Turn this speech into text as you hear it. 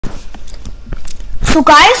So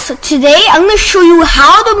guys, today I'm going to show you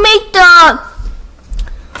how to make the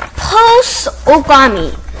pulse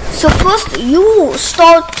origami. So first you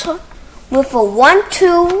start with a 1,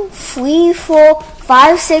 2, 3, 4,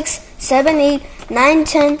 5, 6, 7, 8, 9,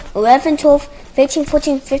 10, 11, 12, 13,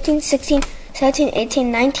 14, 15, 16, 17,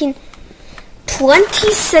 18, 19,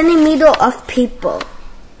 20 centimeter of paper.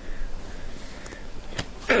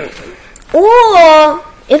 Or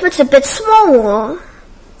if it's a bit smaller,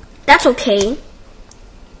 that's okay.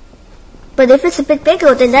 But if it's a bit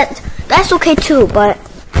bigger, then that's okay too. But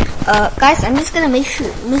guys, I'm just gonna make sure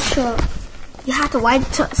you have the right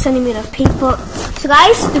centimeter of paper. So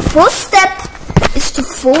guys, the first step is to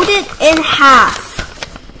fold it in half.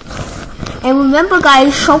 And remember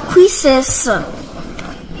guys, sharp creases.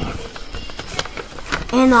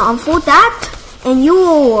 And unfold that, and you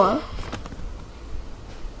will.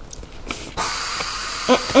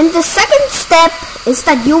 And the second step is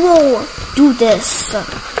that you will do this.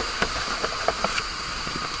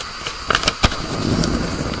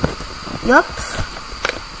 Yup,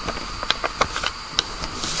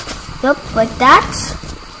 like that.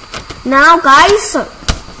 Now guys,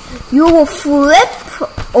 you will flip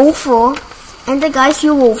over, and then guys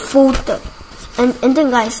you will fold it. And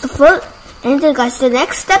then guys the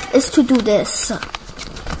next step is to do this. So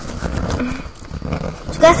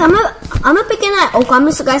guys, I'm a beginner at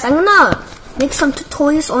origami, so guys I'm gonna make some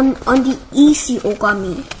tutorials on the easy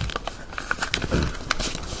origami.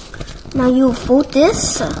 Now you fold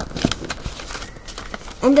this.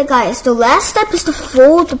 And then guys, the last step is to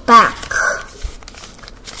fold back.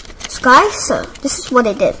 So guys, this is what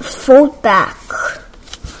I did. Fold back.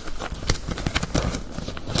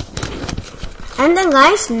 And then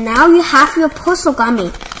guys, now you have your pulse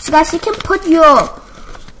origami. So guys, you can put your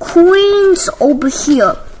coins over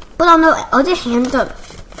here. But on the other hand,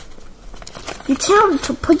 you can't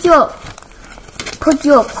put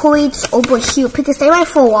your coins over here because they might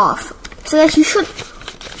fall off. So guys, you should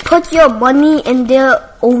put your money in there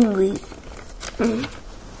only.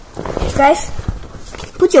 Guys,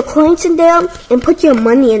 put your coins in there and put your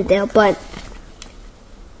money in there, but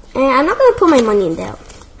I'm not gonna put my money in there.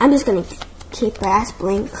 I'm just gonna keep my ass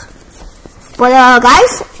blank. But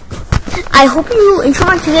guys, I hope you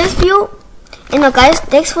enjoyed today's video. And guys,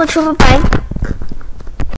 thanks for tuning in. Bye.